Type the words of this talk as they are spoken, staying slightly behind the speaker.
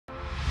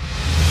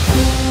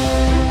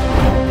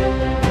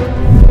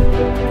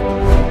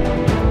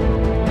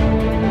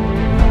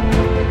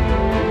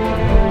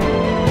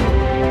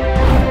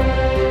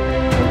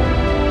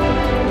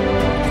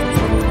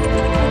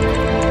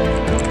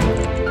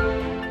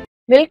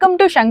Welcome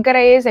to Shankar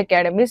IAS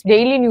Academy's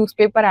Daily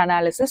Newspaper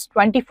Analysis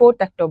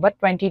 24th October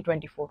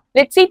 2024.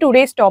 Let's see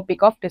today's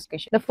topic of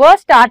discussion. The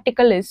first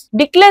article is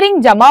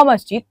Declaring Jama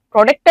Masjid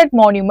Protected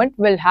Monument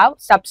Will Have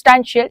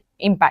Substantial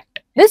Impact.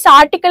 This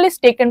article is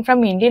taken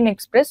from Indian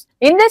Express.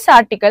 In this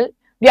article,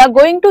 we are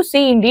going to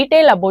see in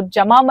detail about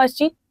Jama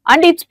Masjid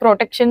and its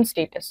protection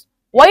status.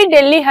 Why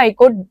Delhi High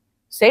Court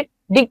said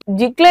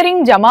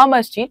declaring Jama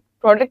Masjid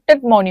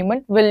protected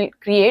monument will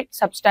create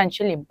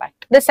substantial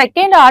impact. The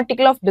second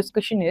article of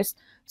discussion is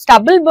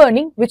Stubble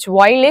burning which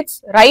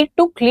violates right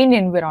to clean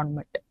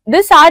environment.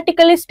 This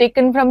article is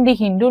taken from the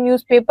Hindu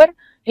newspaper.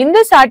 In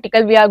this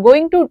article, we are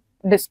going to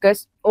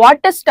discuss what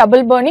is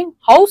stubble burning,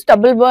 how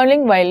stubble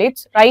burning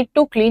violates right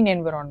to clean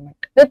environment.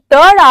 The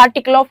third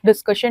article of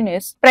discussion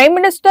is Prime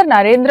Minister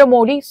Narendra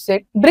Modi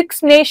said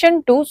BRICS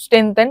nation to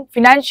strengthen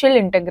financial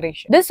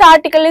integration. This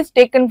article is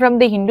taken from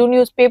the Hindu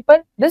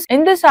newspaper.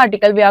 In this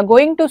article, we are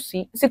going to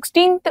see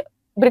 16th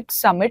BRICS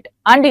summit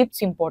and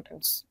its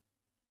importance.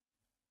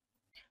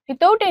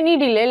 Without any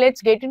delay,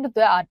 let's get into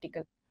the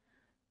article.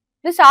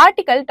 This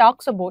article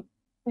talks about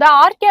the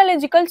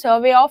Archaeological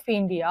Survey of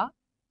India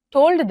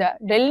told the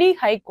Delhi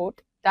High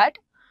Court that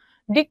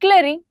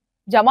declaring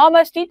Jama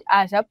Masjid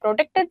as a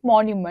protected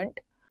monument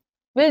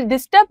will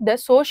disturb the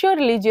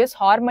socio-religious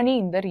harmony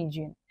in the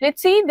region.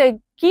 Let's see the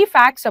key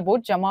facts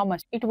about Jama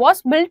Masjid. It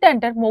was built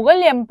under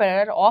Mughal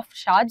Emperor of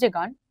Shah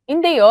Jahan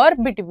in the year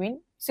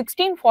between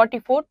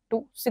 1644 to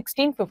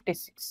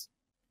 1656.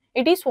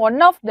 It is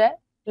one of the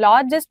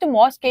largest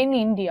mosques in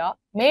India,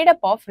 made up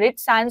of red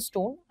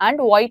sandstone and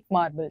white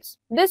marbles.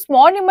 This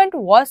monument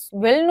was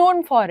well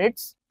known for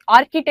its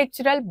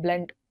architectural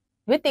blend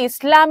with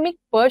Islamic,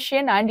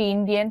 Persian and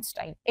Indian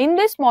style. In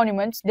this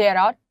monument, there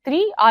are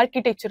three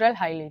architectural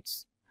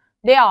highlights.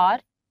 There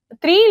are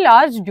three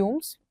large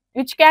domes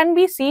which can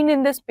be seen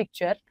in this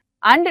picture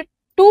and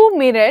two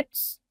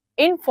minarets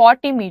in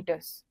 40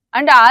 meters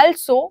and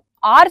also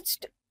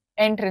arched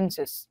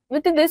entrances.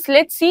 With this,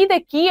 let's see the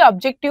key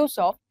objectives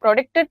of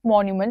protected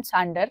monuments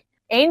under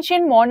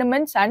Ancient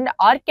Monuments and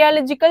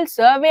Archaeological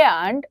Survey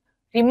and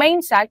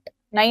Remains Act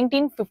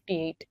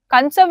 1958.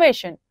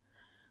 Conservation.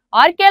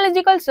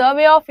 Archaeological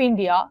Survey of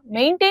India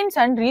maintains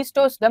and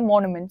restores the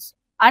monuments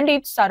and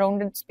its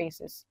surrounded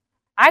spaces.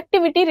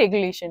 Activity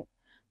regulation.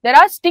 There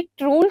are strict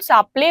rules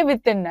apply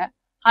within a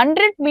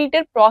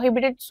 100-meter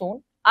prohibited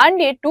zone and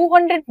a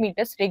 200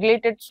 meters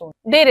regulated zone.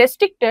 They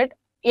restricted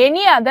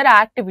any other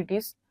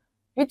activities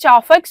which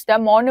affects the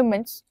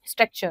monument's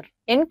structure.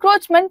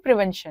 Encroachment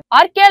prevention.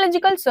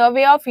 Archaeological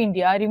Survey of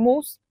India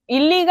removes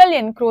illegal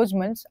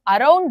encroachments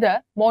around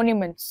the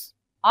monuments.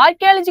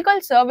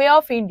 Archaeological Survey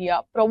of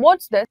India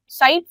promotes the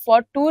site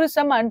for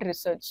tourism and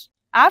research.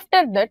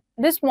 After that,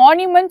 these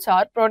monuments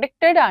are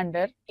protected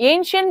under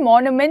Ancient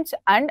Monuments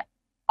and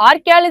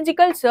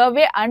Archaeological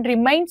Survey and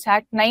Remains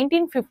Act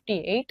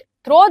 1958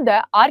 through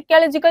the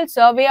Archaeological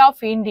Survey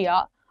of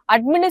India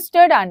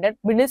administered under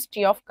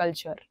Ministry of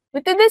Culture.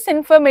 With this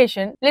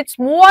information, let's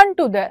move on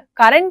to the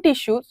current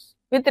issues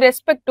with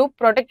respect to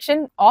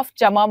protection of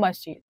Jama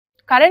Masjid.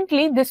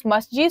 Currently, this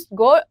masjid is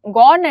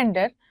gone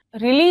under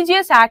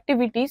religious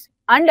activities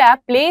and a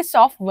place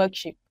of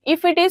worship.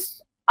 If it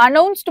is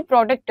announced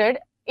protected,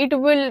 it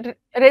will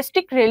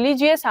restrict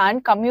religious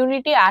and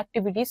community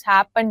activities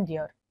happen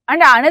there.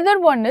 And another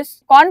one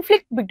is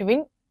conflict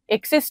between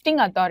existing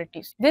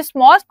authorities. This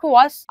mosque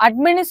was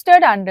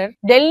administered under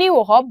Delhi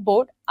Waqf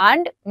Board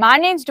and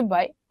managed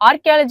by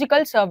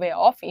Archaeological Survey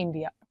of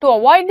India. To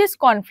avoid this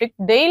conflict,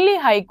 Delhi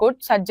High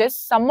Court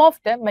suggests some of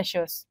the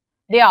measures.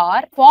 They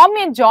are form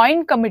a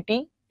joint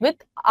committee with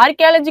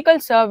Archaeological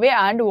Survey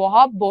and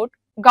Waqf Board.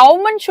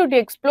 Government should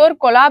explore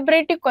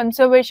collaborative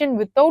conservation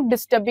without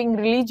disturbing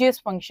religious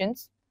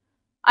functions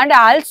and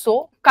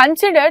also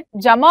consider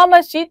Jama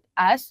Masjid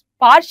as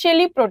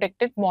partially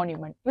protected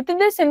monument. With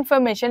this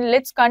information,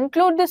 let's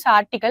conclude this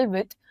article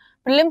with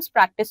prelims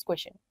practice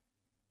question.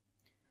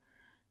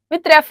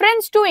 With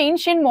reference to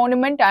Ancient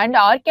Monument and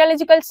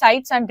Archaeological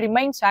Sites and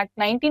Remains Act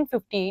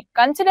 1958,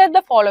 consider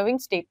the following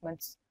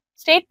statements.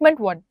 Statement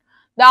 1.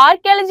 The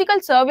Archaeological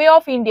Survey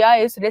of India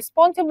is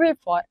responsible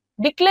for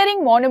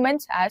declaring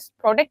monuments as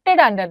protected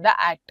under the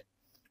Act.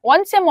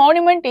 Once a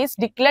monument is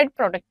declared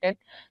protected,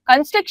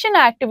 construction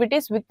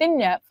activities within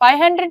a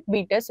 500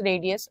 meters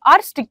radius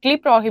are strictly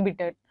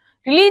prohibited.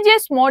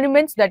 Religious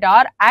monuments that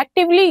are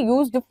actively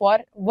used for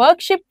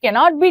worship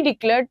cannot be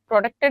declared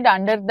protected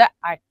under the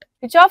Act.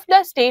 Which of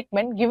the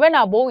statement given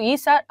above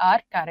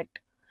are correct?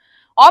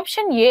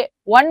 Option A,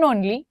 1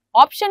 only.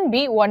 Option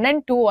B, 1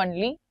 and 2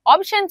 only.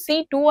 Option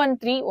C, 2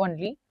 and 3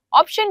 only.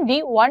 Option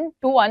D, 1,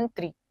 2 and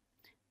 3.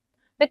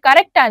 The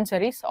correct answer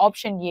is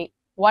option A,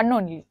 1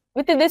 only.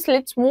 With this,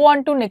 let's move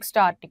on to next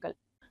article.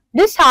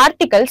 This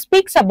article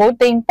speaks about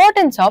the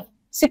importance of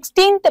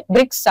 16th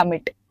BRICS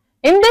summit.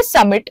 In this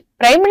summit,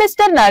 Prime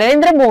Minister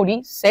Narendra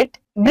Modi said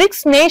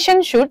BRICS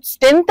nation should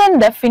strengthen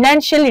the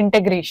financial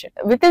integration.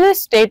 With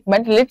this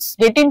statement, let's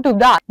get into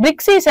that.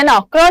 BRICS is an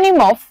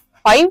acronym of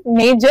 5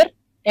 major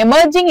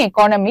emerging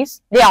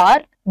economies. They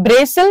are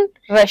Brazil,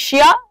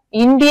 Russia,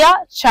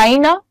 India,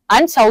 China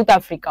and South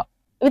Africa.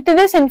 with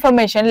this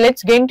information,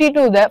 let's get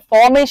into the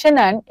formation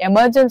and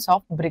emergence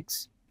of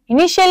BRICS.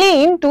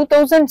 Initially in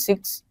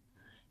 2006,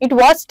 it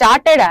was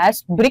started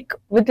as BRIC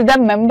with the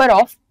member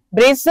of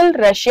Brazil,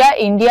 Russia,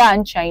 India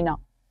and China.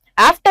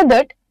 After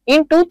that,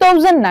 in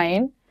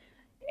 2009,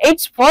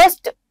 its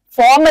first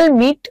formal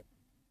meet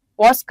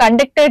was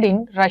conducted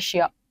in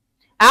Russia.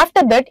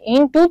 After that,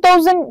 in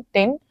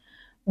 2010,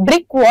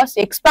 BRIC was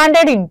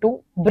expanded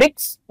into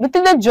BRICS with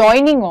the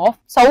joining of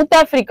South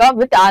Africa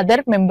with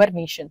other member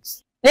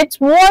nations.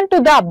 Let's move on to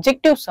the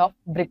objectives of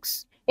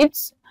BRICS.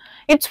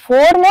 Its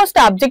foremost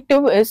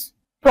objective is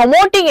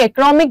promoting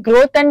economic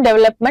growth and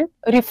development,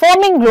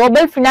 reforming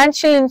global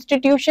financial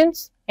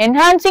institutions,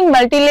 enhancing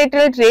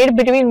multilateral trade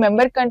between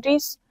member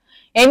countries,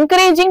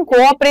 encouraging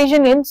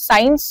cooperation in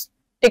science,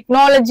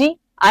 technology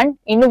and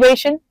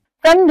innovation.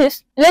 From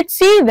this, let's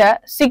see the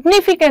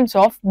significance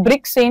of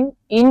BRICS in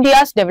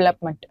India's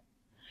development.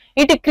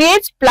 It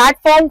creates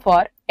platform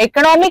for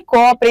economic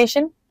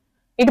cooperation.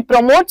 It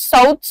promotes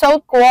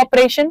South-South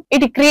cooperation.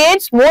 It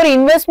creates more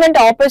investment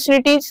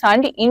opportunities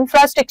and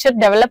infrastructure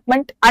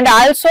development, and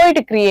also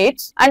it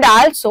creates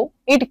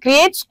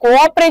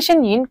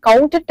cooperation in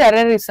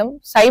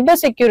counter-terrorism,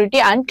 cyber-security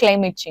and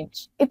climate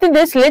change. With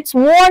this, let's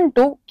move on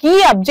to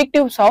key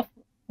objectives of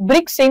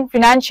BRICS in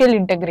financial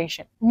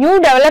integration. New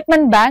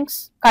development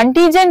banks,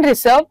 contingent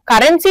reserve,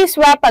 currency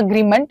swap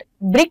agreement,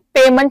 BRIC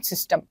payment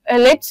system.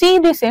 Let's see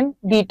this in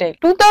detail.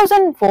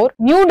 2004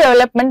 New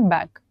Development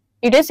Bank.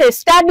 It is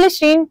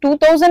established in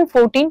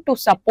 2014 to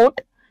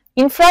support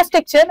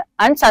infrastructure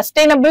and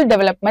sustainable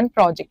development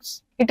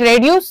projects. It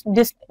reduces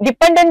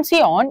dependency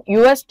on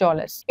US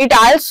dollars. It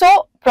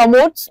also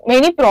promotes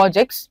many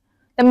projects.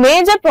 The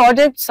major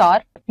projects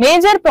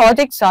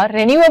are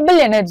renewable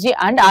energy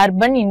and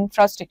urban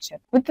infrastructure.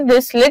 With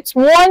this, let's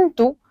move on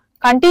to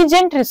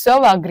contingent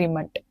reserve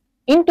agreement.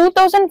 In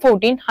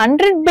 2014,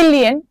 100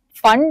 billion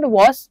fund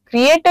was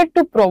created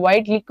to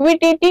provide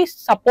liquidity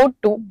support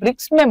to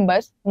BRICS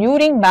members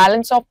during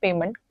balance of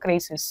payment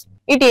crisis.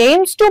 It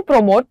aims to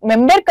promote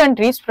member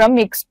countries from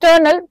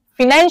external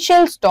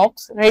financial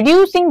shocks,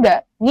 reducing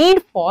the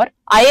need for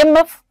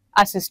IMF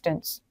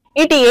assistance.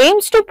 It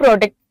aims to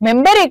protect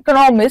member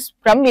economies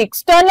from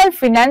external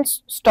financial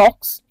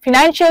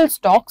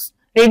stocks,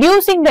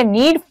 reducing the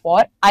need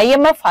for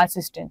IMF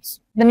assistance.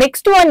 The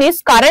next one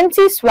is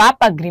currency swap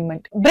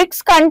agreement.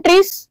 BRICS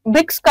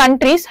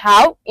countries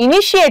have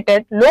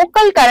initiated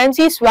local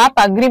currency swap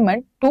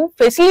agreement to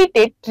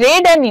facilitate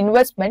trade and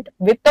investment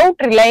without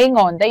relying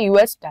on the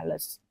US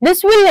dollars.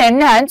 This will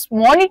enhance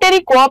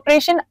monetary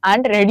cooperation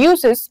and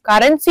reduce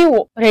currency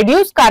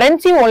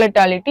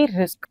volatility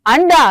risk.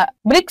 And the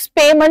BRICS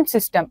payment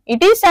system.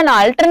 It is an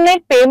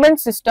alternate payment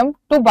system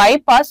to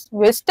bypass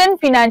Western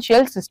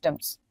financial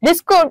systems.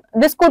 This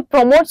could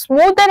promote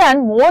smoother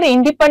and more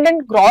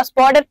independent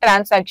cross-border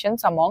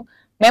transactions among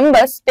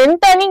members,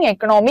 strengthening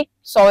economic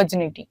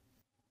sovereignty.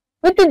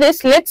 With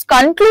this, let's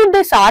conclude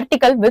this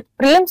article with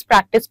prelims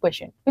practice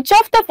question. Which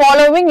of the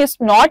following is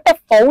not a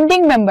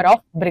founding member of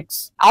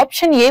BRICS?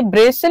 Option A,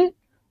 Brazil.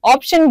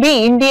 Option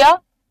B,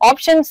 India.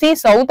 Option C,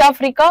 South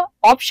Africa.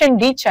 Option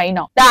D,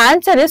 China. The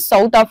answer is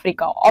South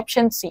Africa.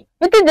 Option C.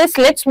 With this,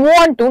 let's move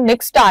on to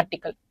next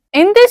article.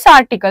 In this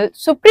article,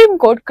 Supreme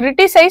Court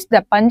criticized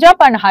the Punjab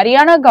and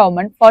Haryana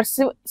government for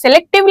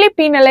selectively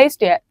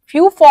penalized a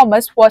few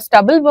farmers for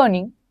stubble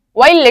burning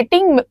while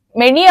letting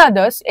many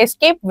others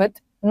escape with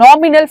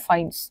nominal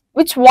fines,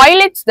 which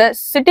violates the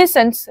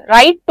citizens'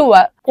 right to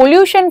a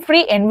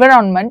pollution-free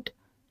environment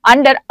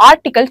under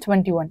Article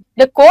 21.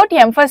 The court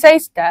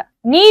emphasized the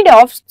need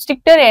of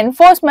stricter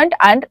enforcement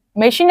and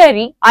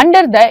machinery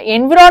under the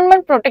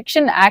Environment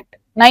Protection Act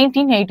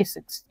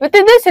 1986. With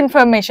this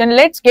information,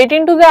 let's get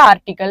into the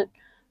article.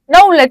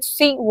 Now let's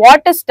see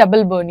what is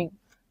stubble burning.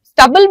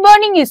 Stubble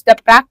burning is the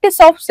practice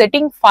of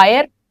setting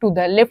fire to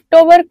the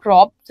leftover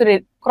crop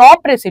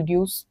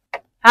residues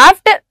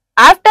after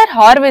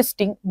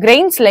harvesting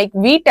grains like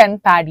wheat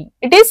and paddy.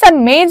 It is a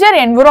major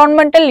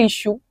environmental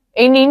issue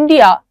in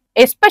India,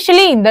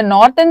 especially in the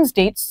northern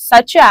states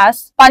such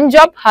as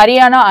Punjab,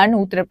 Haryana and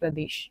Uttar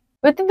Pradesh.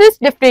 With this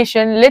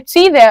definition, let's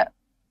see the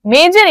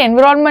major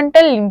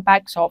environmental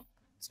impacts of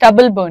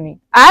stubble burning.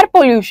 Air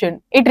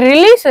pollution. It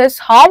releases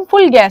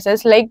harmful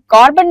gases like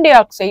carbon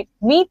dioxide,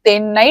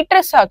 methane,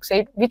 nitrous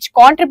oxide, which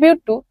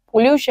contribute to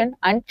pollution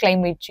and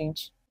climate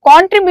change.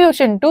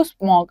 Contribution to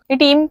smog.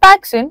 It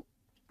impacts in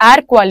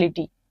air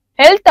quality.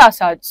 Health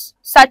hazards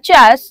such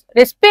as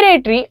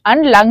respiratory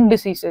and lung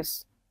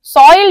diseases.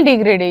 Soil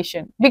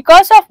degradation.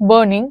 Because of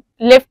burning,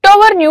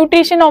 leftover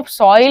nutrition of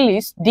soil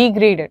is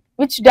degraded,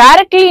 which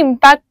directly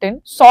impact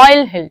in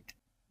soil health.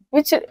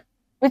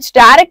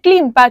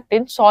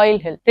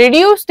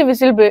 Reduced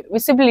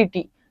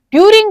visibility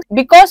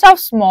because of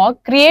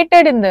smog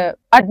created in the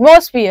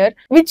atmosphere,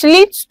 which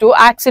leads to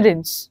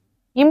accidents.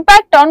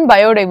 Impact on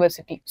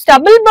biodiversity.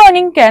 Stubble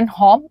burning can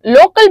harm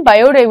local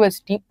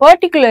biodiversity,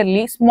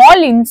 particularly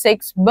small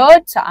insects,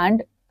 birds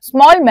and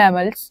small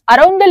mammals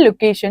around the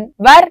location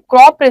where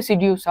crop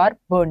residues are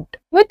burnt.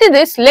 With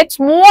this, let's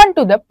move on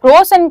to the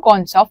pros and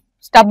cons of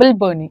stubble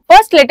burning.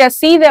 First, let us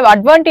see the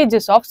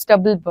advantages of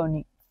stubble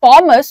burning.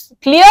 Farmers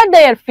clear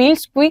their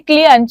fields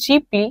quickly and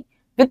cheaply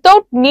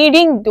without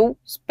needing to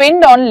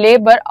spend on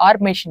labor or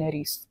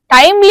machineries.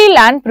 Timely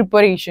land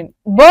preparation.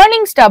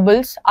 Burning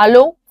stubbles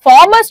allow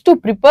farmers to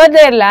prepare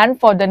their land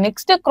for the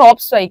next crop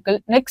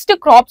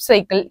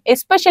cycle,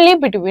 especially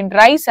between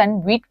rice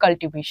and wheat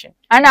cultivation.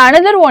 And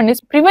another one is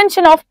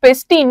prevention of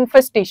pest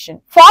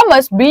infestation.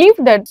 Farmers believe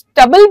that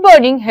stubble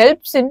burning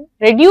helps in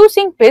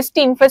reducing pest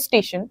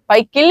infestation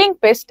by killing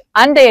pests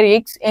and their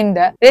eggs in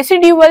the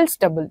residual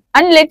stubble.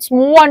 And let's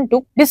move on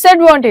to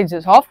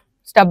disadvantages of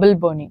stubble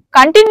burning.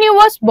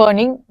 Continuous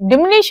burning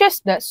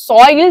diminishes the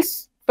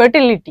soil's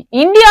fertility.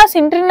 India's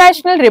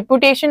international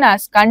reputation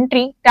as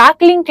country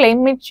tackling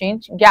climate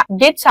change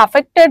gets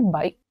affected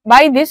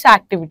by these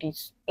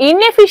activities.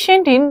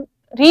 Inefficient in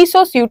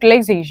resource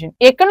utilization,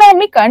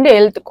 economic and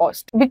health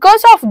cost.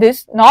 Because of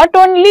this, not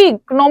only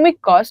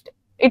economic cost,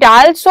 it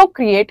also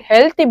creates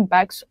health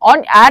impacts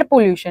on air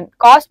pollution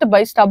caused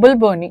by stubble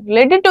burning,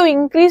 led to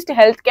increased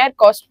healthcare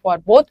costs for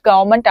both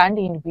government and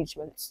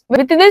individuals.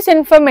 With this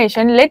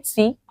information, let's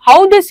see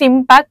how this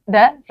impacts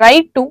the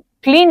right to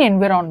clean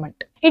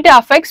environment. It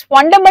affects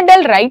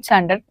fundamental rights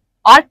under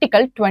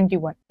Article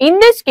 21. In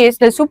this case,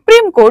 the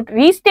Supreme Court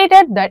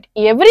restated that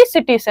every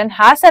citizen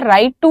has a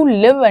right to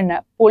live in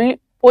a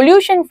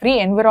pollution-free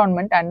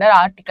environment under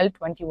Article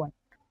 21.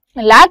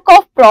 Lack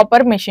of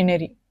proper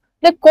machinery.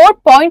 The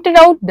court pointed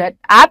out that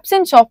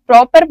absence of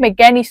proper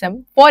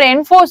mechanism for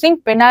enforcing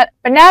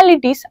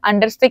penalties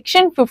under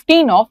Section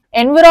 15 of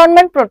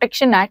Environment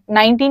Protection Act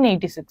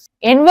 1986.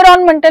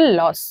 Environmental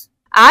laws.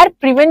 Air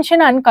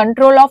Prevention and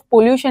Control of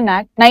Pollution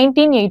Act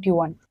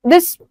 1981.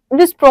 This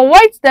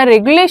provides the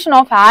regulation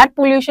of air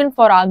pollution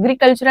for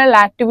agricultural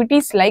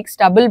activities like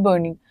stubble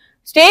burning.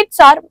 States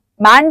are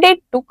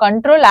mandated to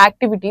control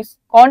activities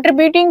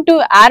contributing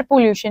to air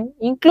pollution,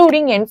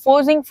 including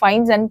enforcing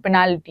fines and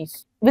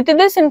penalties. With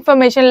this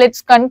information,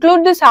 let's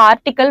conclude this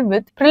article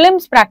with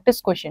prelims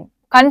practice question.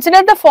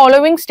 Consider the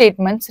following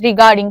statements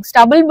regarding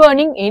stubble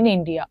burning in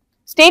India.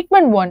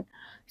 Statement 1.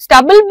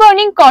 Stubble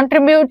burning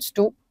contributes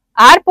to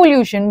air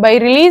pollution by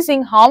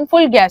releasing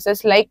harmful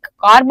gases like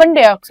carbon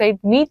dioxide,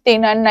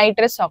 methane and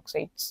nitrous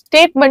oxides.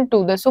 Statement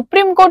 2. The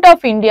Supreme Court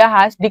of India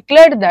has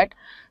declared that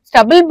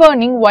stubble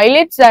burning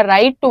violates the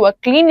right to a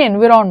clean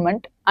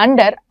environment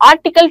under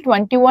Article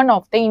 21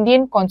 of the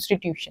Indian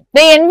Constitution.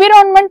 The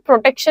Environment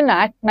Protection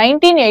Act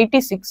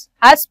 1986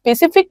 has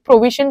specific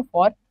provision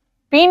for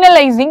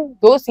penalizing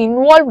those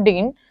involved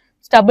in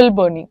stubble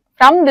burning.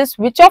 From this,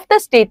 which of the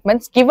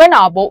statements given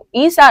above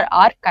is or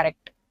are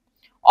correct?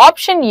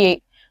 Option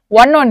A,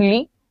 1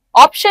 only.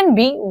 Option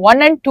B,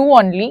 1 and 2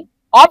 only.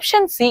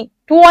 Option C,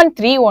 2 and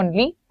 3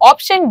 only.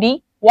 Option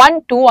D,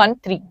 1, 2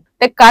 and 3.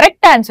 The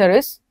correct answer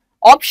is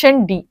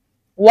option D,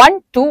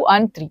 1, 2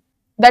 and 3.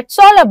 That's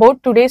all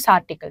about today's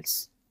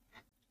articles.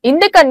 In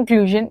the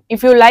conclusion,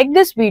 if you like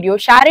this video,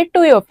 share it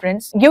to your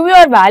friends, give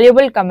your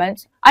valuable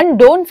comments and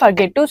don't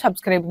forget to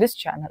subscribe this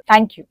channel.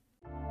 Thank you.